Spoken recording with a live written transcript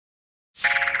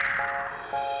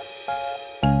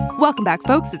Welcome back,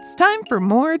 folks. It's time for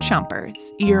more Chompers,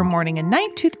 your morning and night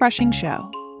toothbrushing show.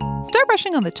 Start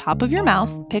brushing on the top of your mouth,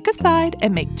 pick a side,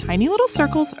 and make tiny little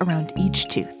circles around each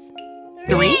tooth.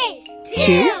 3,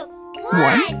 2,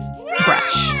 1,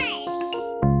 brush.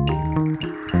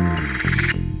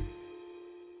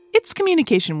 It's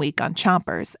Communication Week on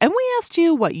Chompers, and we asked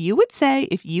you what you would say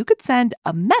if you could send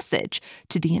a message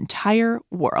to the entire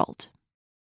world.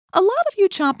 A lot of you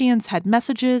Chompions had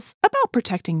messages about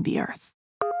protecting the Earth.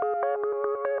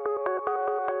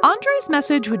 Andre's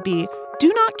message would be,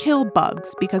 do not kill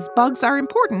bugs because bugs are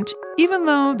important, even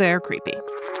though they're creepy.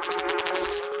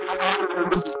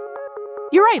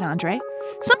 You're right, Andre.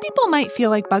 Some people might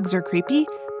feel like bugs are creepy,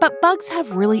 but bugs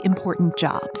have really important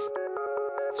jobs.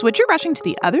 Switch your brushing to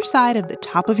the other side of the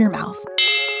top of your mouth.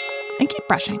 And keep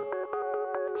brushing.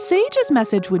 Sage's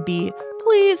message would be,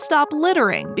 please stop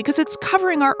littering because it's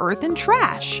covering our earth in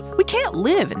trash. We can't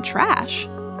live in trash.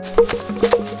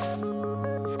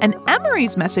 And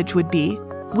Emery's message would be,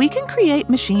 we can create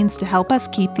machines to help us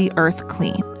keep the earth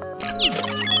clean.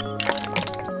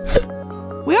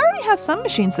 We already have some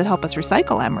machines that help us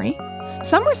recycle, Emery.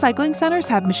 Some recycling centers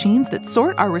have machines that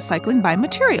sort our recycling by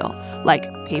material, like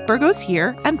paper goes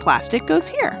here and plastic goes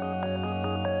here.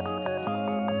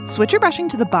 Switch your brushing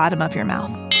to the bottom of your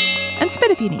mouth and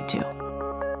spit if you need to.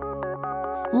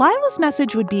 Lila's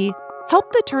message would be,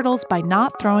 help the turtles by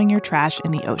not throwing your trash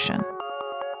in the ocean.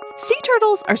 Sea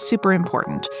turtles are super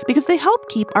important because they help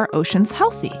keep our oceans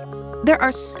healthy. There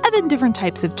are 7 different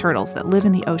types of turtles that live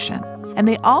in the ocean, and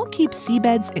they all keep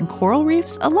seabeds and coral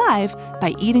reefs alive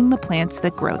by eating the plants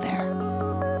that grow there.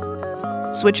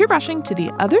 Switch your brushing to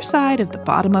the other side of the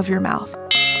bottom of your mouth.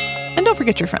 And don't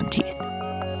forget your front teeth.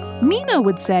 Mina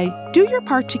would say, do your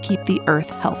part to keep the earth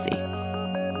healthy.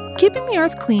 Keeping the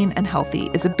earth clean and healthy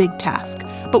is a big task,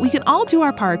 but we can all do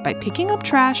our part by picking up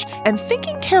trash and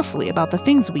thinking carefully about the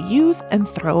things we use and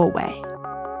throw away.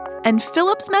 And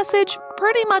Philip's message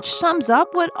pretty much sums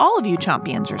up what all of you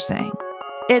Chompions are saying.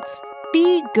 It's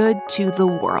be good to the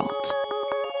world.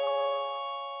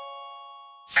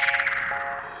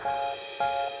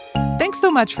 Thanks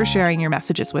so much for sharing your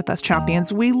messages with us,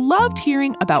 Chompions. We loved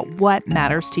hearing about what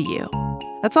matters to you.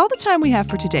 That's all the time we have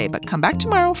for today, but come back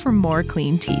tomorrow for more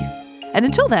clean teeth. And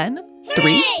until then,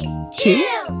 3, 2,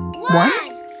 1,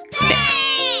 spit.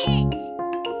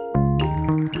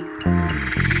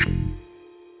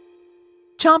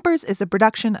 Chompers is a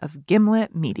production of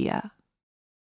Gimlet Media.